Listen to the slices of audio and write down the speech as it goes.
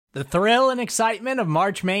The thrill and excitement of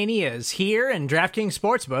March Mania is here, and DraftKings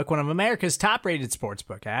Sportsbook, one of America's top-rated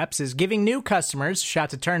sportsbook apps, is giving new customers a shot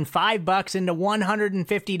to turn $5 into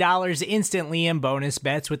 $150 instantly in bonus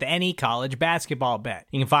bets with any college basketball bet.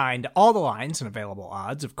 You can find all the lines and available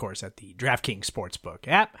odds, of course, at the DraftKings Sportsbook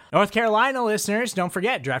app. North Carolina listeners, don't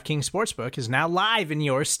forget, DraftKings Sportsbook is now live in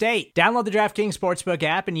your state. Download the DraftKings Sportsbook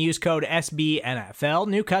app and use code SBNFL.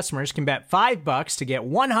 New customers can bet $5 to get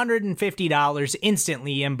 $150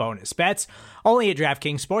 instantly in bonus bets, only at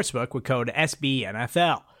DraftKings Sportsbook with code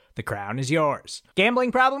SBNFL. The crown is yours.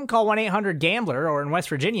 Gambling problem? Call 1-800-GAMBLER, or in West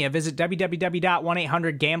Virginia, visit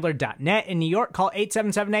www.1800gambler.net. In New York, call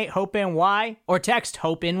 877-8-HOPE-NY or text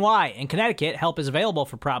HOPE-NY. In Connecticut, help is available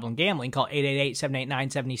for problem gambling. Call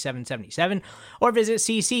 888-789-7777 or visit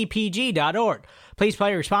ccpg.org. Please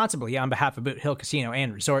play responsibly on behalf of Boot Hill Casino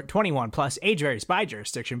and Resort. 21 plus, age varies by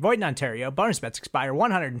jurisdiction. Void in Ontario. Bonus bets expire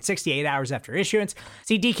 168 hours after issuance.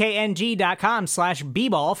 See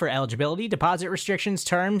dkng.com/bball for eligibility, deposit restrictions,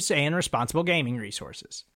 terms, and responsible gaming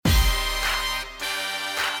resources.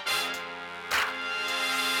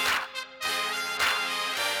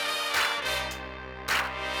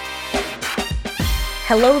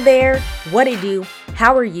 Hello there, what it do,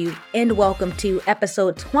 how are you, and welcome to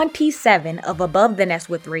episode 27 of Above the Nest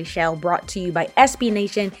with Rachel, brought to you by SB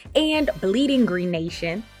Nation and Bleeding Green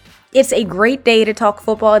Nation. It's a great day to talk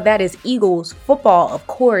football. That is Eagles football, of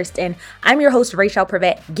course, and I'm your host, Rachel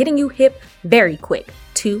Prevet, getting you hip very quick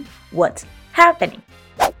to what's happening.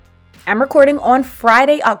 I'm recording on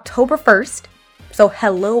Friday, October 1st, so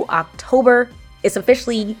hello, October. It's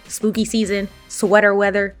officially spooky season, sweater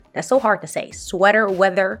weather. That's so hard to say. Sweater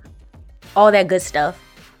weather, all that good stuff.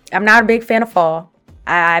 I'm not a big fan of fall.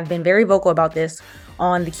 I've been very vocal about this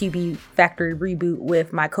on the QB Factory reboot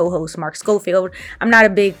with my co-host Mark Schofield. I'm not a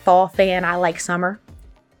big fall fan. I like summer.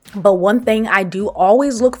 But one thing I do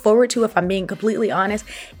always look forward to, if I'm being completely honest,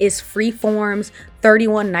 is Freeform's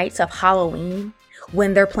 31 Nights of Halloween,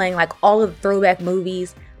 when they're playing like all of the throwback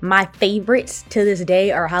movies. My favorites to this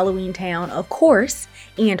day are Halloween Town, of course,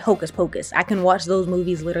 and Hocus Pocus. I can watch those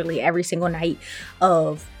movies literally every single night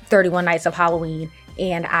of 31 Nights of Halloween,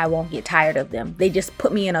 and I won't get tired of them. They just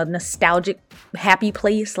put me in a nostalgic, happy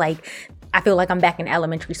place. Like, I feel like I'm back in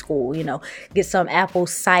elementary school, get some apple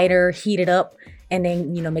cider, heat it up, and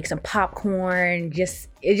then, make some popcorn. It's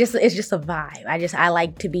just a vibe. I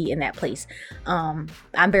like to be in that place. I'm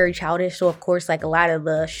very childish. So of course, like a lot of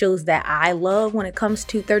the shows that I love when it comes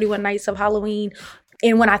to 31 Nights of Halloween,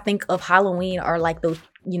 and when I think of Halloween, are like those,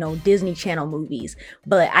 Disney Channel movies.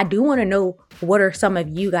 But I do want to know, what are some of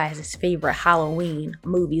you guys' favorite Halloween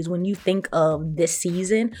movies? When you think of this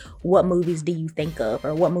season, what movies do you think of,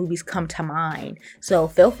 or what movies come to mind? So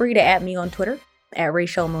feel free to add me on Twitter at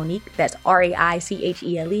Rachel Monique. That's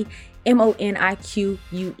RAICHELE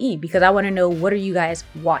MONIQUE, because I want to know, what are you guys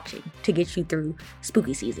watching to get you through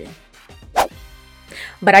spooky season?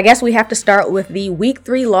 But I guess we have to start with the week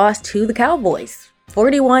 3 loss to the Cowboys,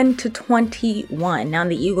 41-21. Now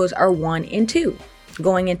the Eagles are 1-2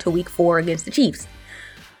 going into week 4 against the Chiefs.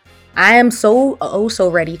 I am so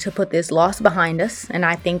ready to put this loss behind us, and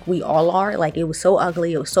I think we all are. Like, it was so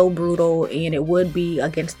ugly, it was so brutal, and it would be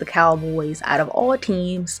against the Cowboys out of all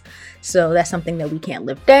teams. So that's something that we can't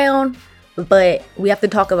live down, but we have to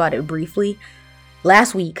talk about it briefly.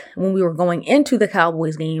 Last week, when we were going into the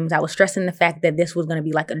Cowboys games, I was stressing the fact that this was going to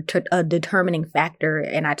be like a determining factor,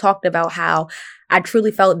 and I talked about how I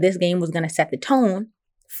truly felt this game was going to set the tone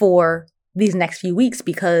for these next few weeks,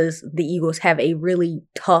 because the Eagles have a really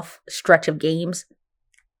tough stretch of games,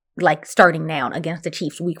 like starting now against the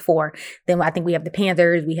Chiefs week 4. Then I think we have the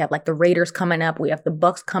Panthers, we have like the Raiders coming up, we have the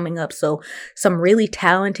Bucks coming up. So some really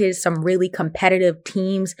talented, some really competitive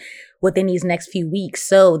teams within these next few weeks.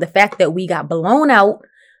 So the fact that we got blown out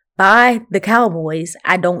by the Cowboys,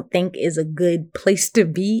 I don't think is a good place to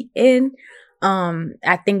be in.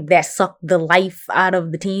 I think that sucked the life out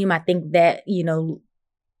of the team. I think that,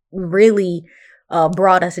 really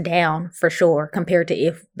brought us down for sure, compared to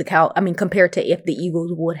if the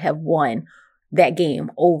Eagles would have won that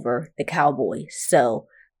game over the Cowboys. So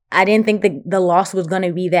I didn't think the loss was going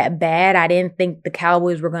to be that bad. I didn't think the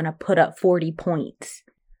Cowboys were going to put up 40 points,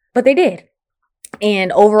 but they did.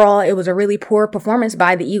 And overall, it was a really poor performance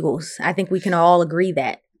by the Eagles. I think we can all agree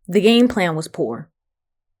that the game plan was poor.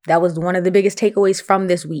 That was one of the biggest takeaways from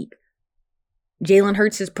this week. Jalen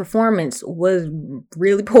Hurts' performance was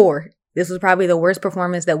really poor. This was probably the worst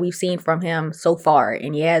performance that we've seen from him so far.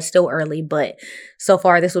 And yeah, it's still early, but so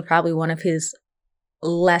far this was probably one of his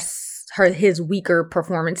weaker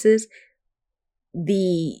performances.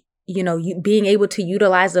 The being able to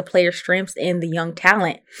utilize the player's strengths and the young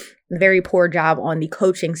talent. Very poor job on the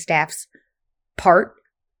coaching staff's part.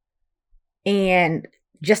 And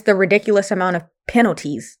just the ridiculous amount of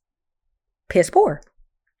penalties. Piss poor.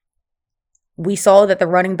 We saw that the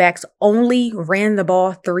running backs only ran the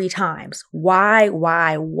ball 3 times. Why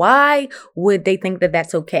would they think that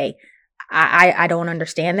that's okay? I don't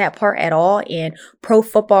understand that part at all. And Pro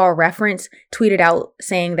Football Reference tweeted out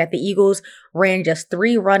saying that the Eagles ran just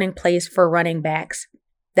 3 running plays for running backs.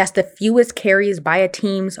 That's the fewest carries by a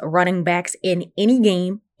team's running backs in any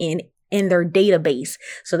game in their database.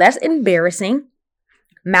 So that's embarrassing.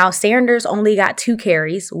 Miles Sanders only got 2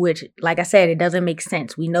 carries, which, like I said, it doesn't make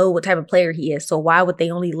sense. We know what type of player he is, so why would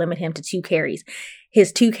they only limit him to 2 carries?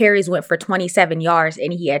 His 2 carries went for 27 yards,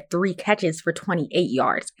 and he had 3 catches for 28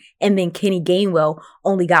 yards. And then Kenny Gainwell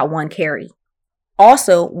only got 1 carry.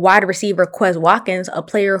 Also, wide receiver Quez Watkins, a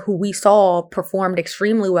player who we saw performed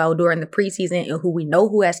extremely well during the preseason and who we know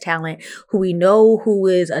who has talent, who we know who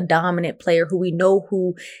is a dominant player, who we know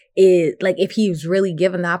who is, like, if he was really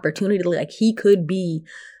given the opportunity, like, he could be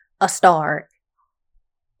a star.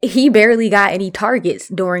 He barely got any targets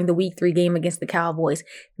during the Week 3 game against the Cowboys.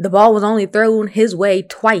 The ball was only thrown his way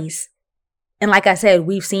twice. And like I said,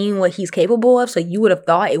 we've seen what he's capable of. So you would have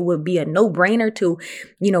thought it would be a no-brainer to,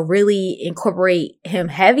 really incorporate him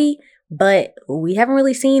heavy. But we haven't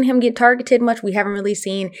really seen him get targeted much. We haven't really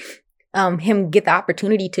seen him get the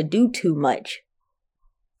opportunity to do too much.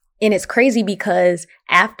 And it's crazy because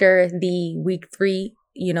after the Week 3,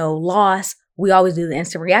 loss, we always do the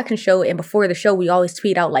instant reaction show. And before the show, we always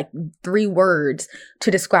tweet out like 3 words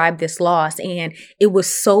to describe this loss. And it was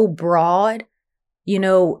so broad.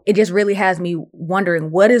 It just really has me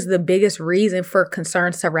wondering, what is the biggest reason for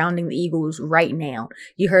concern surrounding the Eagles right now?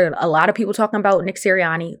 You heard a lot of people talking about Nick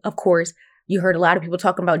Sirianni, of course. You heard a lot of people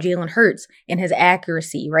talking about Jalen Hurts and his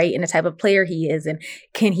accuracy, right? And the type of player he is. And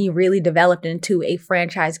can he really develop into a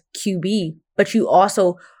franchise QB? But you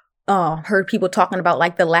also heard people talking about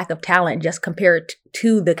like the lack of talent just compared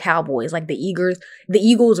to the Cowboys, like the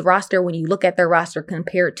Eagles roster. When you look at their roster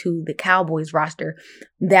compared to the Cowboys roster,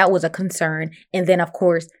 that was a concern. And then of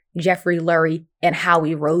course, Jeffrey Lurie and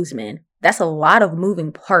Howie Roseman. That's a lot of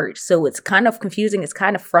moving parts. So it's kind of confusing. It's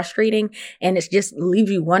kind of frustrating. And it just leaves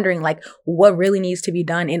you wondering like what really needs to be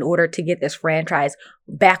done in order to get this franchise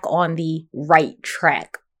back on the right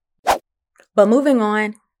track. But moving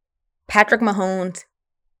on, Patrick Mahomes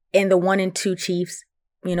and the 1-2 Chiefs,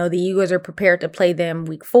 the Eagles are prepared to play them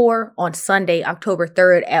Week 4 on Sunday, October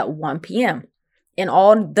 3rd at 1 p.m. And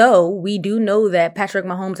although we do know that Patrick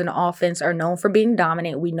Mahomes and the offense are known for being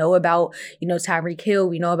dominant, we know about, Tyreek Hill,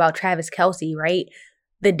 we know about Travis Kelce, right?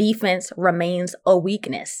 The defense remains a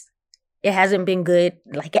weakness. It hasn't been good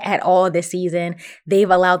at all this season.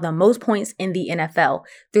 They've allowed the most points in the NFL.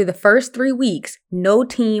 Through the first 3 weeks, no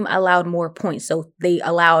team allowed more points. So they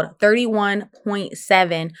allowed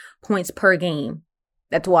 31.7 points per game.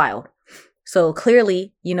 That's wild. So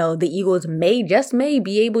clearly, the Eagles may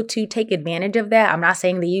be able to take advantage of that. I'm not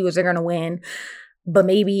saying the Eagles are going to win, but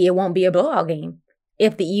maybe it won't be a blowout game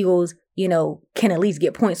if the Eagles, can at least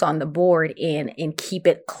get points on the board and keep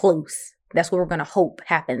it close. That's what we're going to hope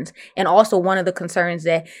happens. And also one of the concerns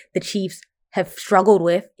that the Chiefs have struggled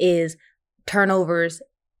with is turnovers,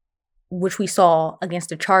 which we saw against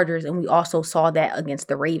the Chargers, and we also saw that against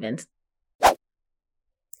the Ravens.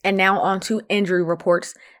 And now on to injury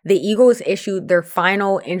reports. The Eagles issued their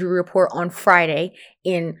final injury report on Friday,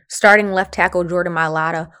 and starting left tackle Jordan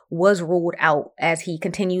Mailata was ruled out as he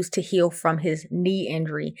continues to heal from his knee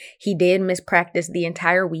injury. He did miss practice the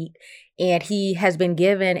entire week, and he has been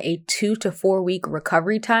given a 2 to 4 week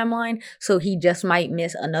recovery timeline, so he just might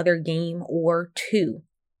miss another game or 2.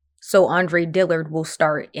 So Andre Dillard will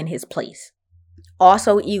start in his place.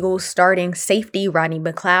 Also, Eagles starting safety Rodney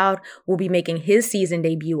McLeod will be making his season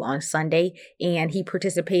debut on Sunday, and he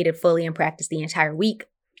participated fully in practice the entire week.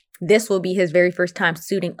 This will be his very first time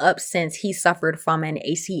suiting up since he suffered from an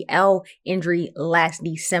ACL injury last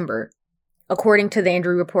December. According to the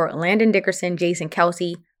injury report, Landon Dickerson, Jason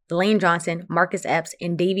Kelce, Lane Johnson, Marcus Epps,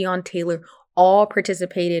 and Davion Taylor all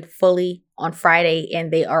participated fully on Friday,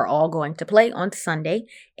 and they are all going to play on Sunday.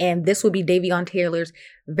 And this will be Davion Taylor's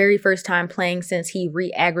very first time playing since he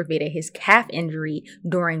re-aggravated his calf injury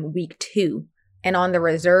during Week 2. And on the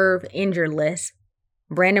reserve injured list,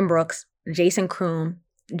 Brandon Brooks, Jason Kroom,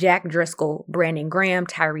 Jack Driscoll, Brandon Graham,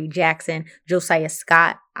 Tyree Jackson, Josiah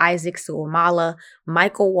Scott, Isaac Suomala,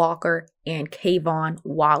 Michael Walker, and Kayvon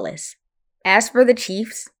Wallace. As for the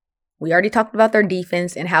Chiefs, we already talked about their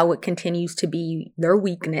defense and how it continues to be their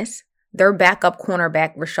weakness. Their backup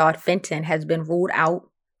cornerback, Rashad Fenton, has been ruled out.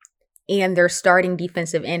 and their starting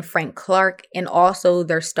defensive end, Frank Clark, and also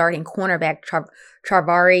their starting cornerback,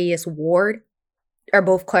 Charvarius Ward, are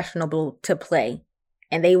both questionable to play.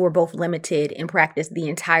 And they were both limited in practice the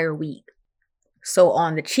entire week. So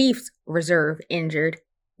on the Chiefs reserve injured,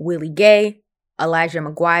 Willie Gay, Elijah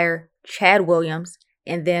McGuire, Chad Williams,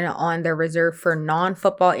 and then on the reserve for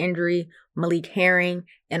non-football injury, Malik Herring,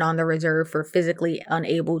 and on the reserve for physically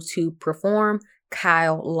unable to perform,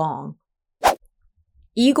 Kyle Long.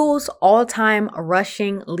 Eagles all-time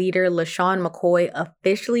rushing leader LaShawn McCoy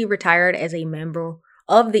officially retired as a member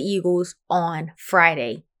of the Eagles on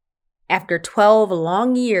Friday. After 12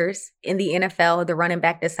 long years in the NFL, the running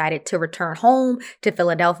back decided to return home to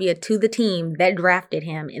Philadelphia to the team that drafted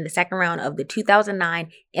him in the second round of the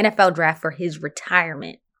 2009 NFL Draft for his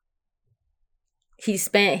retirement. He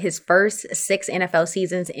spent his first 6 NFL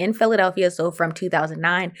seasons in Philadelphia, so from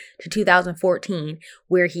 2009 to 2014,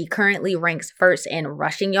 where he currently ranks first in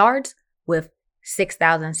rushing yards with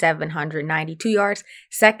 6,792 yards,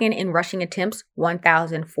 second in rushing attempts,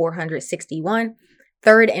 1,461,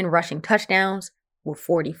 third in rushing touchdowns with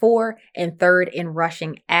 44, and third in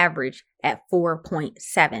rushing average at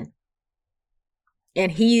 4.7.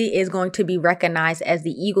 And he is going to be recognized as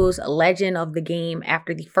the Eagles' legend of the game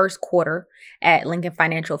after the first quarter at Lincoln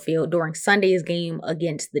Financial Field during Sunday's game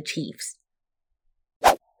against the Chiefs.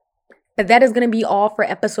 But that is going to be all for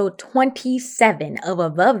episode 27 of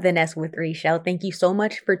Above the Nest with Rachel. Thank you so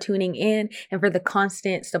much for tuning in and for the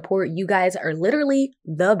constant support. You guys are literally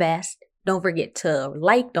the best. Don't forget to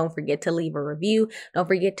like, don't forget to leave a review, don't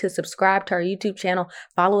forget to subscribe to our YouTube channel,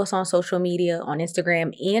 follow us on social media, on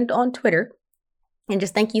Instagram and on Twitter. And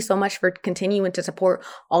just thank you so much for continuing to support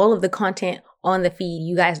all of the content on the feed.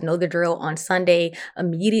 You guys know the drill. On Sunday,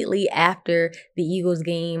 immediately after the Eagles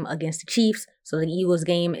game against the Chiefs. So the Eagles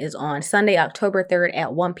game is on Sunday, October 3rd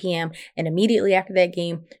at 1 p.m. And immediately after that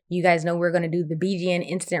game, you guys know we're going to do the BGN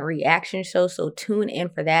Instant Reaction Show. So tune in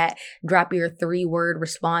for that. Drop your 3-word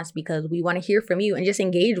response because we want to hear from you and just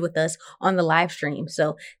engage with us on the live stream.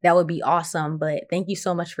 So that would be awesome. But thank you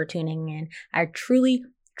so much for tuning in. I truly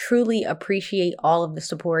appreciate all of the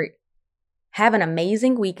support. Have an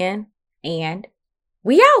amazing weekend, and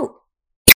we out.